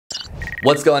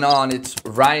What's going on? It's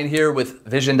Ryan here with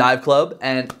Vision Dive Club,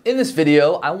 and in this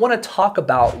video I want to talk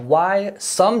about why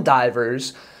some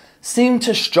divers seem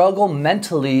to struggle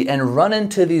mentally and run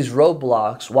into these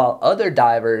roadblocks while other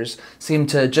divers seem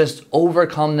to just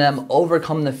overcome them,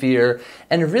 overcome the fear,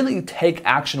 and really take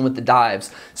action with the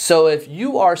dives. So if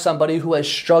you are somebody who has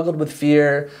struggled with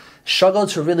fear, struggled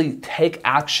to really take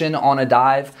action on a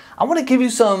dive, I want to give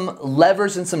you some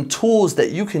levers and some tools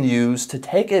that you can use to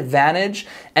take advantage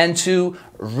and to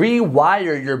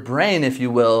rewire your brain, if you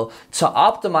will, to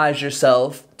optimize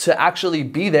yourself to actually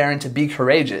be there and to be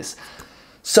courageous.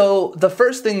 So the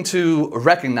first thing to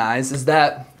recognize is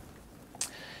that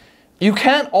you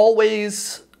can't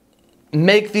always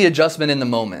make the adjustment in the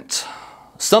moment.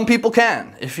 Some people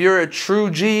can. If you're a true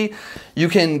G, you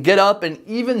can get up, and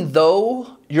even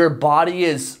though your body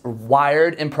is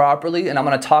wired improperly, and I'm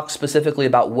going to talk specifically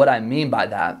about what I mean by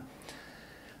that,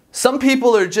 some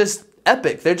people are just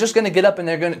epic. They're just going to get up and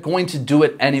they're going to do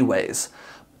it anyways.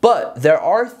 But there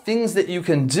are things that you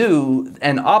can do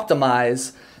and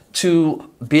optimize to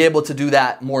be able to do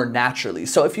that more naturally.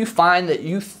 So if you find that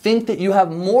you think that you have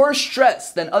more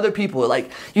stress than other people, like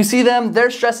you see them,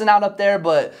 they're stressing out up there,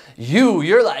 but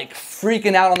you're like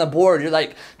freaking out on the board, you're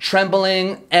like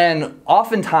trembling, and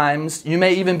oftentimes you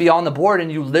may even be on the board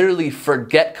and you literally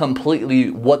forget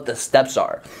completely what the steps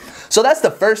are. So that's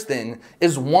the first thing,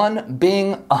 is one,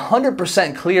 being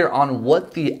 100% clear on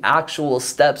what the actual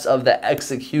steps of the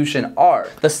execution are.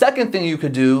 The second thing you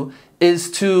could do is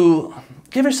to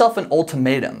give yourself an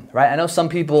ultimatum, right? I know some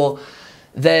people,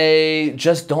 they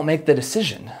just don't make the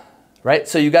decision, right?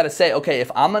 So you got to say, okay, if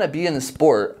I'm going to be in the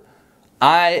sport,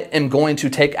 I am going to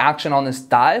take action on this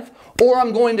dive, or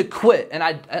I'm going to quit. And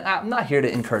I'm not here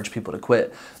to encourage people to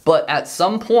quit, but at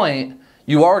some point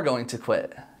you are going to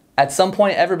quit. At some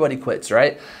point everybody quits,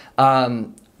 right?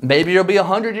 Maybe you'll be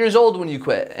 100 years old when you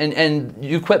quit, and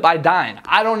you quit by dying.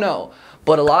 I don't know.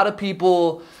 But a lot of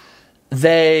people,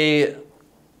 they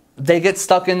get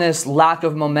stuck in this lack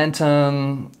of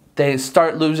momentum. They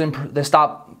start losing, they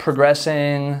stop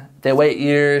progressing, they wait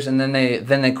years, and then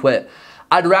they quit.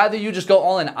 I'd rather you just go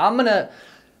all in.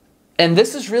 And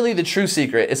this is really the true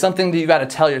secret. It's something that you got to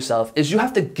tell yourself, is you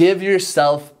have to give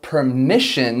yourself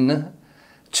permission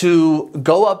to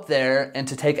go up there and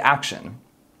to take action.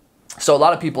 So a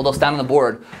lot of people, they'll stand on the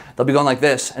board, they'll be going like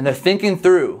this, and they're thinking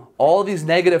through all these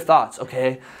negative thoughts.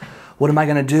 Okay, what am I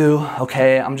going to do?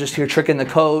 Okay, I'm just here tricking the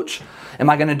coach. Am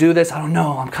I going to do this? I don't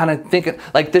know. I'm kind of thinking,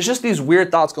 like, there's just these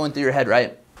weird thoughts going through your head,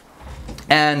 right?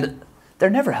 And they're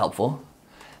never helpful.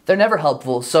 They're never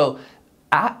helpful. So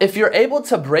if you're able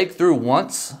to break through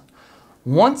once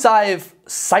I've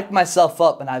psyched myself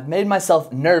up and I've made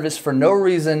myself nervous for no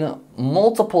reason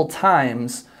multiple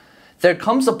times, there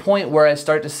comes a point where I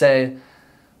start to say,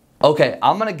 okay,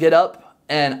 I'm going to get up,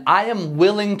 and I am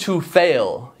willing to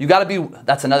fail. You gotta be,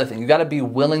 that's another thing. You gotta be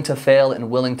willing to fail and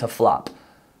willing to flop.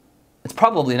 It's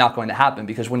probably not going to happen,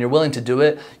 because when you're willing to do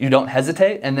it, you don't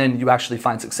hesitate, and then you actually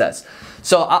find success.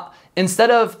 So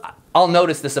I'll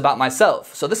notice this about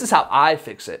myself. So this is how I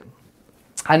fix it.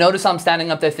 I notice I'm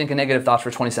standing up there thinking negative thoughts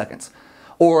for 20 seconds.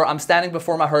 Or I'm standing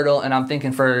before my hurdle and I'm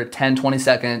thinking for 10, 20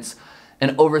 seconds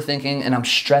and overthinking, and I'm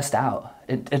stressed out.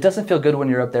 It doesn't feel good when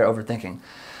you're up there overthinking.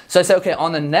 So I say, okay,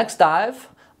 on the next dive,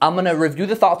 I'm going to review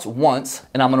the thoughts once,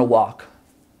 and I'm going to walk.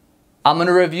 I'm going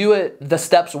to review the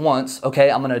steps once,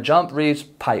 okay? I'm going to jump, reach,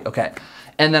 pike, okay?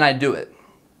 And then I do it.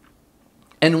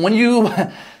 And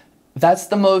that's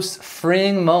the most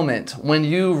freeing moment, when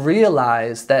you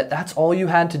realize that that's all you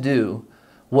had to do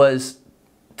was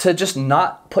to just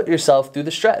not put yourself through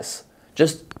the stress.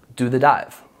 Just do the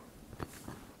dive.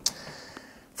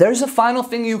 There's a final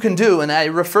thing you can do, and I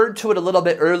referred to it a little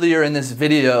bit earlier in this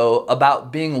video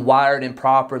about being wired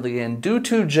improperly, and due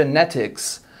to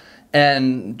genetics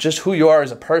and just who you are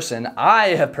as a person, I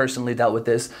have personally dealt with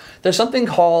this. There's something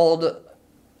called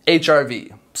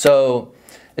HRV. So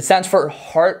it stands for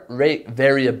heart rate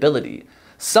variability.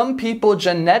 Some people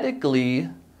genetically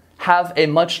have a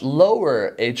much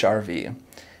lower HRV,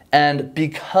 and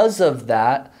because of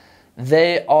that,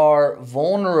 they are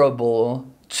vulnerable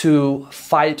to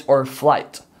fight or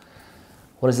flight.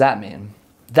 What does that mean?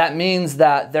 That means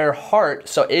that their heart,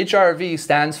 so HRV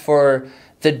stands for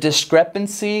the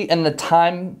discrepancy in the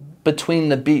time between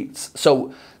the beats.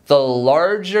 So the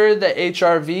larger the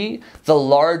HRV, the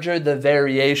larger the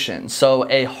variation. So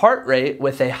a heart rate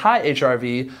with a high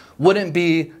HRV wouldn't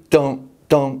be dunk,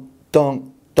 dunk,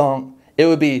 dunk, dunk. It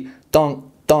would be dunk,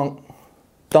 dunk,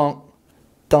 dunk,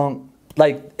 dunk.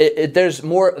 Like there's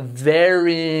more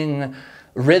varying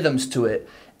rhythms to it.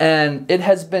 And it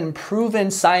has been proven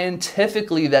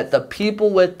scientifically that the people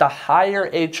with the higher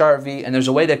HRV, and there's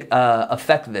a way to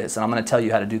affect this, and I'm going to tell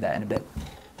you how to do that in a bit.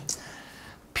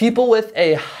 People with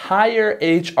a higher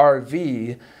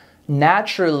HRV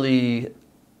naturally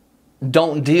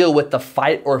don't deal with the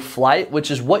fight or flight, which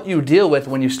is what you deal with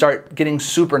when you start getting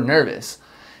super nervous.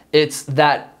 It's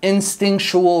that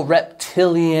instinctual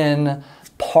reptilian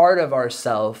part of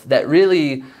ourselves that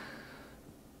really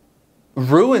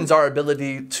ruins our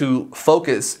ability to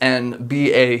focus and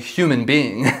be a human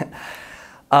being.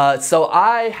 So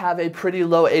I have a pretty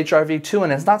low HRV too,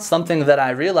 and it's not something that I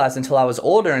realized until I was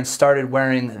older and started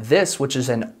wearing this, which is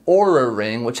an Oura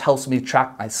ring, which helps me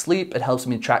track my sleep, it helps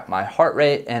me track my heart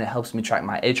rate, and it helps me track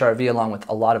my HRV along with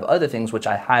a lot of other things, which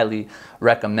I highly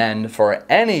recommend for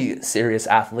any serious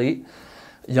athlete.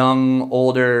 Young,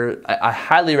 older, I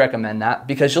highly recommend that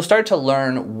because you'll start to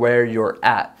learn where you're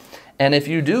at. And if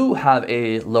you do have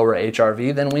a lower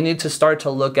HRV, then we need to start to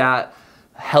look at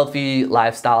healthy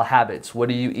lifestyle habits. What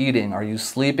are you eating? Are you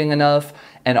sleeping enough?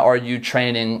 And are you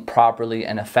training properly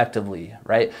and effectively,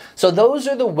 right? So those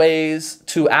are the ways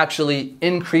to actually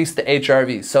increase the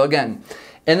HRV. So again,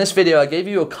 in this video, I gave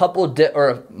you a couple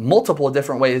or multiple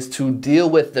different ways to deal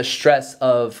with the stress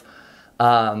of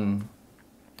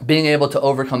being able to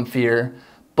overcome fear.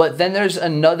 But then there's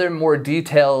another more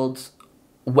detailed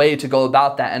way to go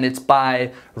about that, and it's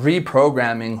by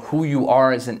reprogramming who you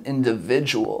are as an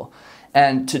individual.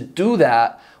 And to do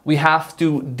that, we have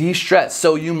to de-stress.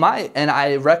 So you might, and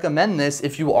I recommend this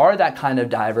if you are that kind of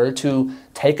diver, to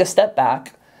take a step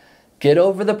back, get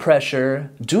over the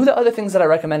pressure, do the other things that I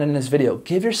recommended in this video.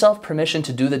 Give yourself permission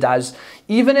to do the dives.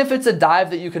 Even if it's a dive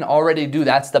that you can already do,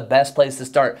 that's the best place to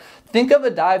start. Think of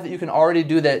a dive that you can already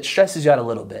do that stresses you out a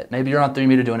little bit. Maybe you're on 3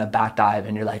 meter doing a back dive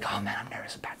and you're like, oh man, I'm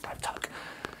nervous, back dive tuck.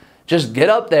 Just get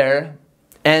up there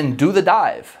and do the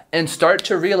dive and start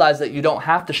to realize that you don't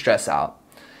have to stress out.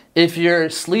 If you're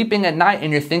sleeping at night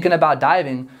and you're thinking about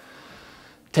diving,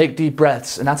 take deep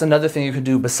breaths. And that's another thing you can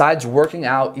do besides working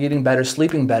out, eating better,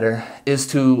 sleeping better, is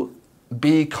to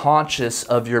be conscious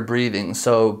of your breathing.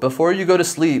 So before you go to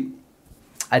sleep,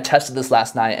 I tested this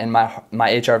last night and my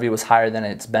HRV was higher than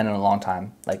it's been in a long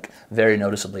time, like very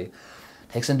noticeably.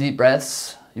 Take some deep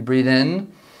breaths. You breathe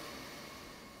in.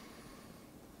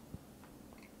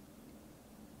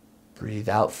 Breathe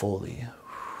out fully.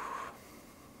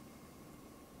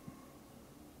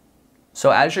 So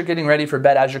as you're getting ready for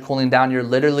bed, as you're cooling down, you're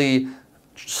literally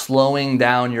slowing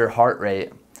down your heart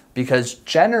rate, because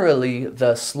generally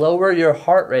the slower your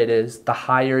heart rate is, the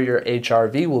higher your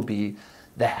HRV will be,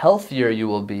 the healthier you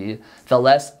will be, the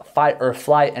less fight or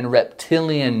flight and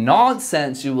reptilian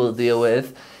nonsense you will deal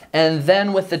with. And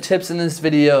then with the tips in this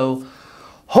video,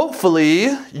 hopefully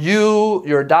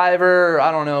you're a diver,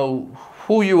 I don't know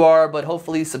who you are, but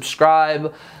hopefully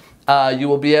subscribe. You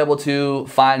will be able to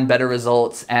find better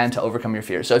results and to overcome your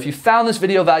fear. So if you found this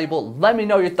video valuable, let me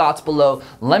know your thoughts below.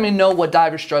 Let me know what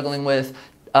dive you're struggling with.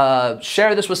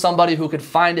 Share this with somebody who could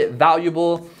find it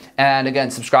valuable. And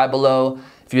again, subscribe below.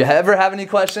 If you ever have any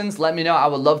questions, let me know. I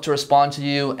would love to respond to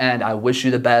you, and I wish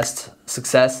you the best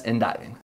success in diving.